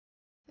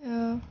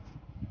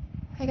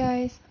Hi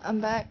guys,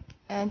 I'm back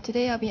and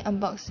today I'll be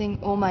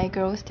unboxing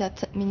Omaigirl's their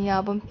third mini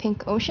album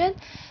Pink Ocean,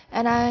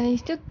 and I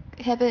still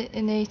have it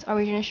in its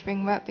original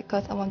shrink wrap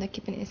because I want to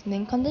keep it in its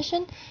mint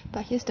condition.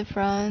 But here's the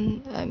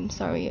front. I'm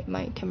sorry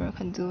my camera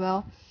can't do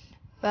well,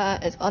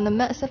 but it's on a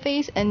matte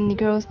surface and the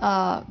girls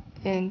are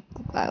in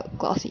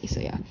glossy, so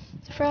yeah.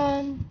 The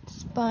front,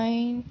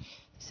 spine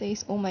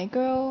says Oh My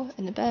Girl,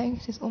 and the back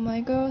says Oh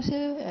My Girl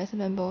too, as the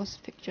members'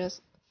 pictures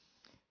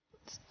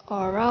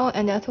all around.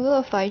 And there are a total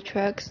of 5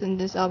 tracks in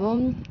this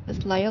album.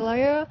 It's Liar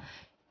Liar,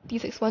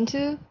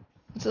 D612,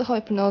 is that how I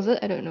pronounce it?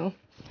 I don't know.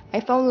 I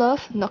Found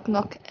Love, Knock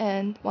Knock,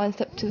 and One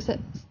Step, Two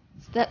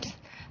Steps,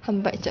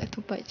 Hum Bite Jack,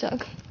 Tu Bite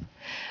Jack.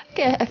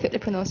 Okay, I feel the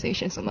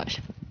pronunciation so much.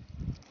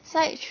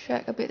 Side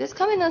track a bit. This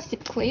come in a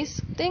zip case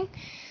thing.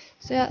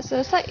 So yeah,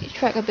 so side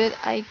track a bit.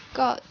 I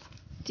got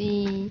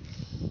the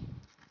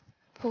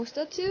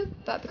poster too,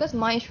 but because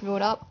mine is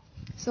rolled up,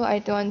 so I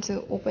don't want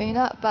to open it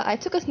up. But I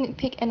took a sneak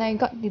peek and I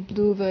got the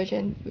blue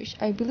version, which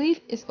I believe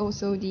is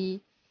also the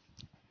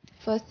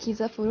first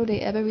teaser photo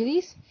they ever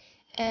released.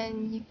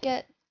 And you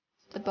get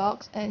the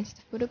box and it's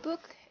the photo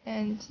book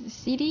and the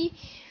CD,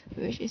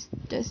 which is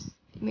just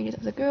images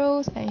of the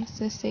girls, and it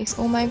just says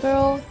Oh My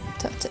Girl,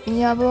 top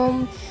mini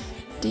album,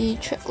 the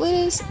track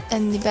list,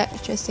 and the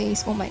back just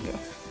says Oh My Girl.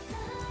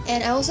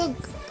 And I also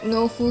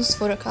know whose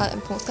photo card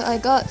and postcard I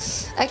got.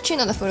 Actually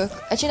not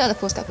the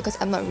postcard because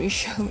I'm not really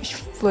sure which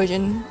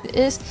version it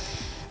is.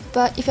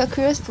 But if you're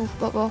curious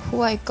about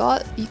who I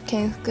got, you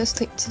can just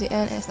click to the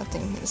end and there's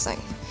nothing inside.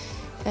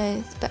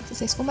 And the back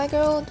says Oh My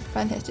Girl, the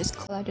front has just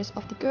collages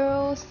of the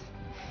girls.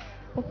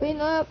 Open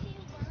it up,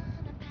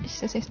 it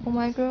just says Oh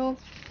My Girl.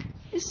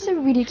 This is a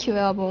really cute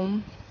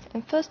album.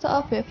 And first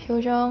off with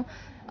Hyojung.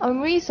 I'm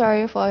really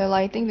sorry for your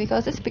lighting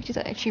because this pictures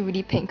are actually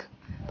really pink,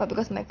 but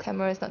because my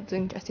camera is not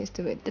doing justice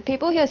to it. The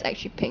paper here is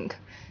actually pink,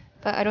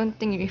 but I don't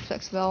think it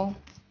reflects well.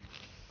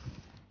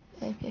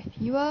 And we have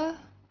YooA,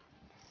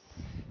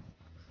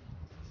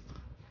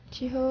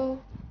 Jiho,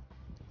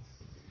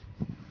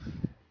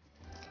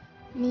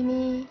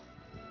 Mimi,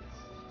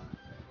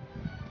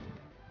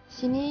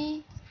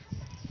 JinE.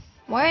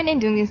 Why are they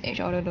doing this age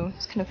order though?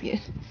 It's kind of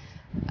weird.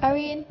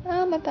 Arin,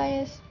 my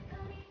bias.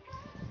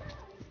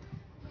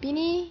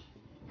 Beanie,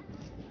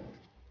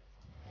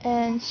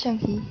 and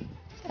Shanghi.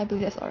 I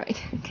believe that's alright.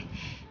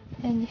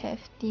 And you have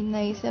the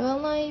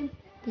 97 line,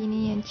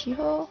 Beanie and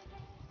Jiho.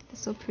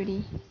 That's so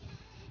pretty.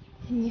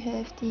 And you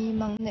have the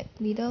Mangnek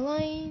leader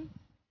line,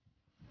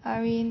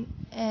 Arin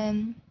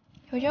and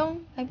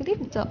Hyojung. I believe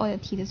these are all the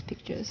teasers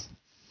pictures.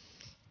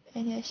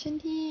 And you have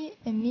Shinhee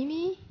and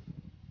Mimi.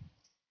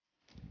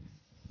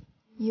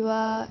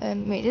 YooA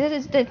and wait,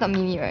 that's not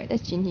Mimi, right?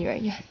 That's JinE,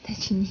 right? Yeah,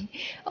 that's JinE.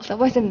 I was like,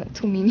 why is there not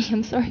 2 Mimi?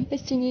 I'm sorry,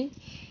 that's JinE.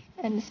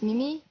 And it's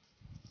Mimi,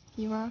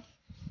 YooA.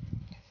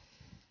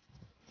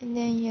 And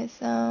then you have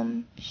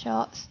some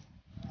shots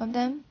of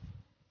them.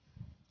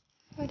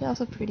 Oh, they're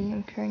also pretty.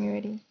 I'm crying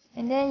already.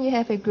 And then you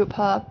have a group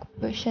hug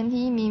with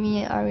Shinhee,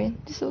 Mimi, and Arin.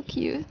 They're so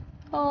cute.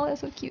 Oh,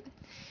 that's so cute.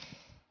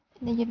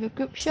 And then you have a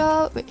group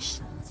shot, which,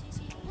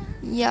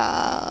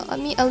 yeah, I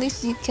mean, at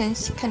least you can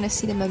kind of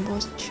see the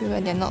members through,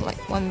 and they're not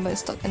like one member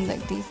stuck in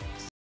like these.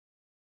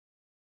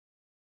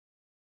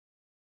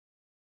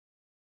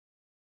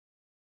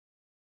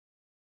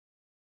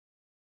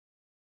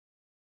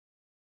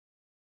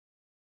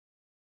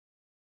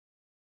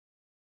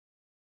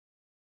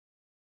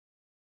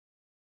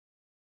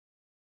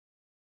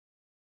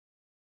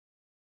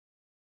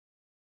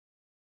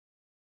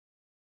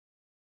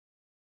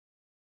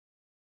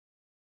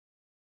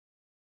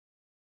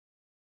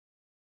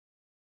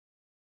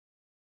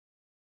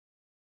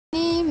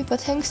 With a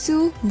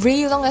Tangsu,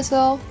 really long as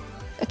well.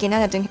 Okay, now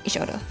they're doing each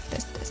other.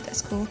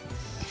 That's cool.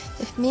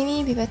 With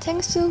Mimi with a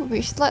Tangsu, which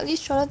is slightly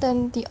shorter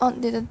than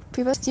the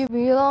previous, still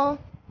really long.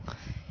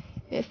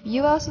 With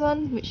YooA's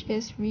one, which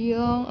is really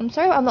long. I'm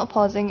sorry I'm not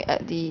pausing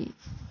at the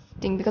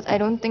thing because I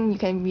don't think you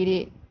can read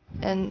it,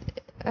 and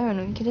I don't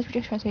know, you can just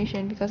read the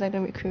translation because I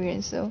don't read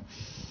Korean. So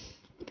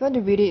if you want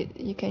to read it,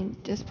 you can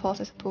just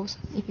pause, I suppose,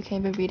 if you can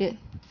even read it.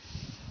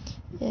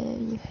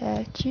 And you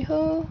have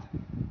Jiho,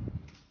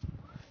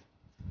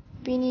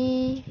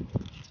 Beanie,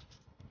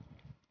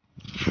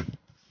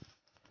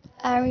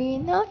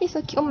 Arin. Oh, he's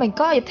so cute. Oh my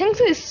god, your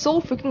Tangsu is so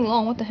freaking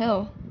long. What the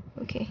hell?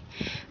 Okay.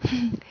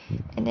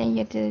 And then you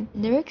have the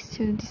lyrics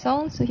to the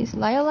song. So he's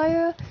Liar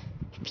Liar,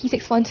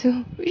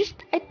 P612, which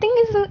I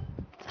think is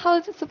how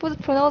is it supposed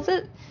to pronounce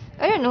it?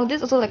 I don't know. This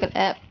is also like an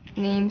app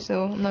name,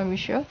 so I'm not really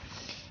sure.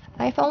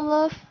 I Found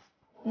Love,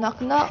 Knock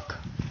Knock,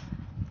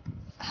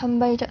 Hum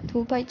Bai Jak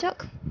Tu Bai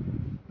Jak,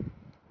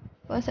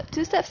 One Step,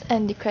 Two Steps,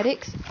 and the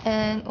credits,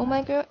 and Oh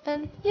My Girl,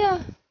 and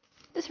yeah,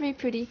 that's really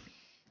pretty.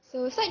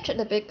 So sidetrack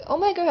a bit. Oh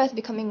My Girl has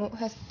become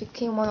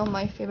one of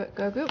my favorite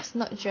girl groups,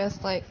 not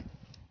just like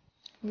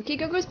rookie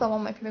girl groups, but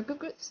one of my favorite girl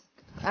groups.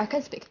 I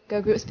can't speak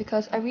girl groups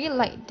because I really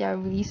like their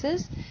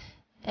releases,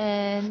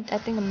 and I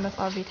think the members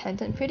are really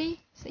talented and pretty.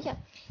 So yeah.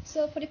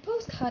 So for the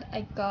postcard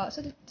I got,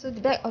 so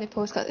the back of the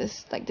postcard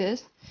is like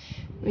this,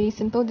 really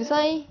simple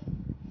design,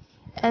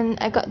 and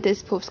I got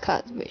this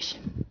postcard which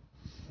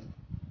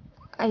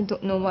I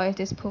don't know why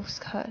this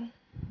postcard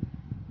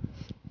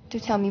to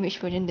tell me which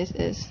version this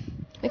is,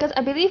 because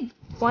I believe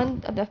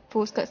one of the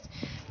postcards,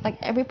 like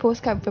every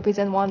postcard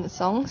represents one of the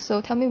songs, so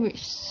tell me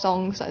which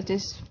songs does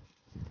this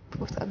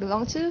postcard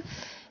belong to.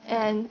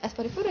 And as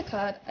for the photo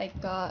card, I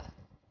got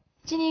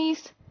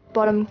JinE's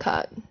bottom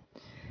card,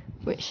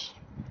 which,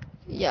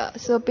 yeah,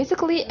 so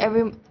basically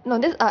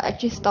these are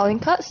actually styling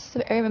cards,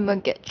 so every member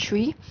get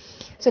 3,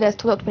 so there's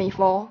total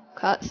 24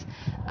 cards.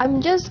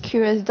 I'm just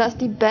curious, does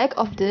the back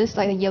of this,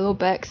 like the yellow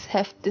bags,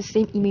 have the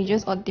same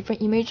images or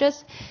different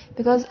images?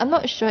 Because I'm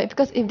not sure,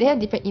 because if they have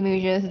different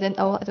images, then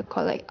I will have to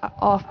collect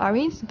all of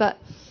Arin's, but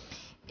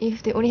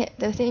if they only have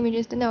the same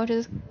images, then I'll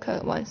just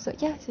collect one. So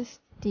yeah, this is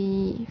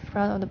the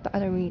front of the back, I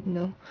don't really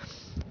know.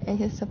 And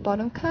here's the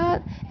bottom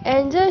card.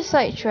 And just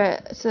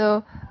sidetrack,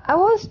 so I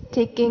was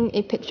taking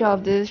a picture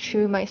of this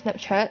through my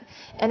Snapchat,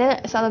 and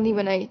then suddenly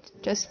when I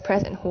just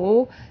press and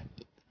hold,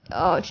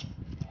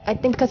 I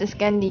think because it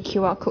scanned the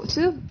QR code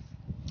too,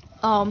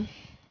 a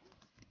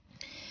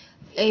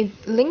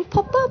link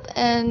popped up,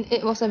 and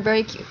it was a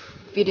very cute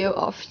video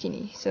of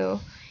JinE. So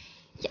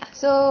yeah,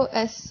 so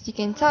as you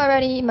can tell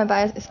already, my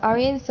bias is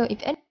Arin, so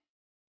if any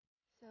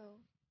so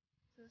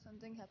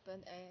something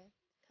happened and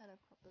kind of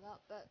cropped it out,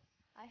 but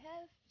I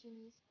have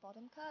JinE's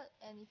bottom card,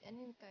 and if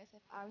any of you guys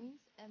have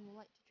Arin's and would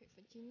like to trade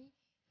for JinE,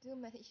 do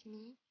message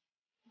me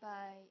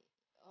by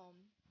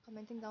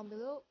commenting down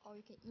below, or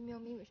you can email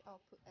me, which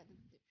I'll put at the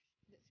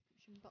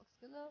description box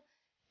below.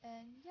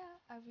 And yeah,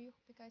 I really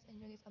hope you guys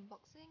enjoy this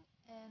unboxing,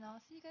 and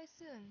I'll see you guys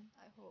soon,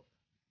 I hope,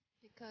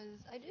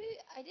 because I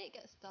did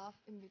get stuff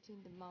in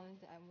between the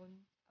months that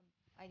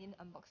I didn't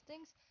unbox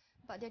things,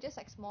 but they're just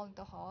like small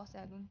little hauls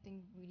that I don't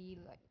think really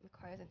like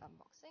requires an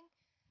unboxing.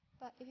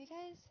 But if you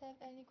guys have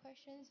any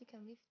questions, you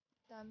can leave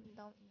them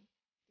down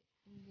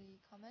in the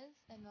comments,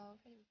 and I'll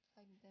try to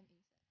reply to them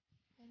ASAP.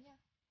 And yeah,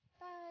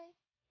 bye.